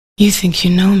You think you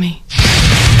know me.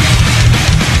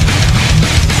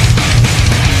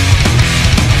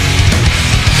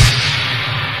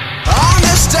 On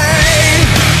this day,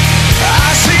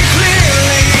 I see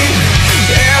clearly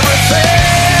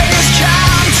everything is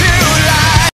come to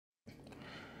light.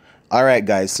 Alright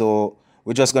guys, so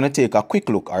we're just going to take a quick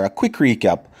look or a quick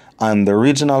recap on the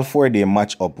regional 4-day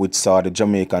matchup which saw the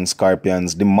Jamaican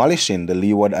Scorpions demolishing the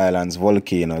Leeward Islands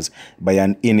Volcanoes by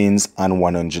an innings and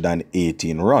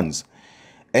 118 runs.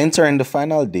 Entering the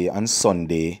final day on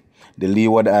Sunday, the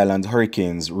Leeward Islands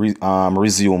Hurricanes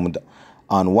resumed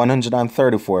on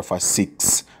 134 for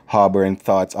 6, harboring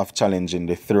thoughts of challenging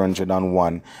the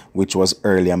 301 which was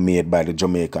earlier made by the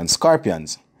Jamaican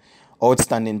Scorpions.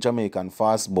 Outstanding Jamaican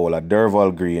fast bowler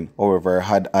Derval Green, however,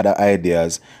 had other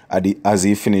ideas as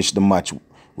he finished the match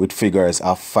with figures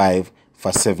of 5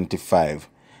 for 75.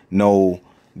 Now,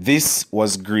 this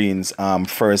was Green's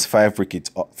first 5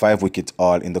 wicket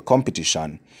haul in the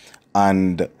competition,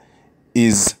 and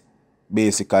is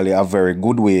basically a very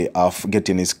good way of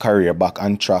getting his career back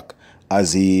on track,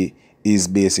 as he is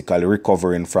basically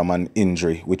recovering from an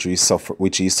injury which he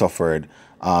suffered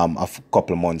a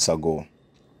couple months ago.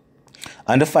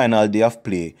 On the final day of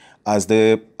play, as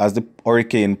the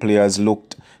Hurricane players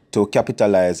looked to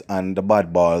capitalize on the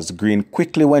bad balls, Green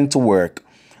quickly went to work,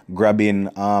 grabbing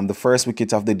the first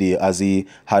wicket of the day as he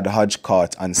had Hodge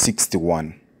caught on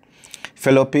 61.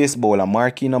 Fellow pace bowler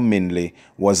Marquino Mindley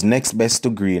was next best to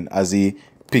Green as he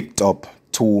picked up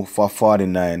 2 for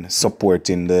 49,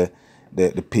 supporting the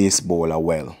pace bowler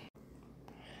well.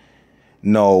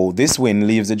 Now, this win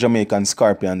leaves the Jamaican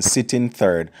Scorpions sitting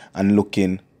third and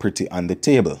looking pretty on the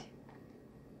table.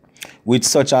 With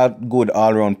such a good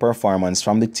all-round performance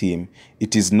from the team,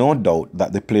 it is no doubt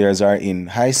that the players are in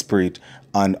high spirit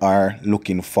and are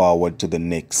looking forward to the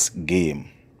next game.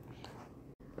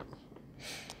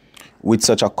 With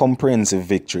such a comprehensive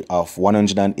victory of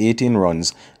 118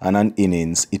 runs and an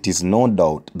innings, it is no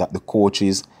doubt that the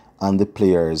coaches and the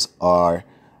players are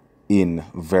in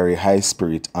very high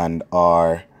spirit and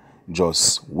are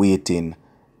just waiting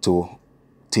to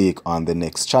take on the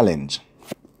next challenge.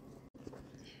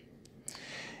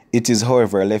 It is,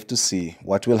 however, left to see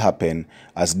what will happen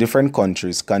as different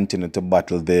countries continue to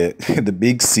battle the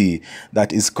big sea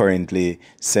that is currently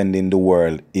sending the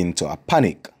world into a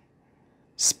panic.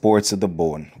 Sports to the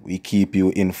bone, we keep you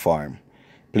informed.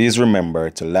 Please remember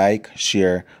to like,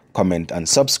 share, comment and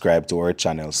subscribe to our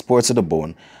channel Sports to the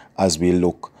Bone as we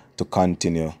look to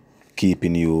continue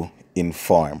keeping you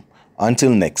informed.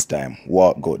 Until next time,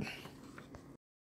 walk good.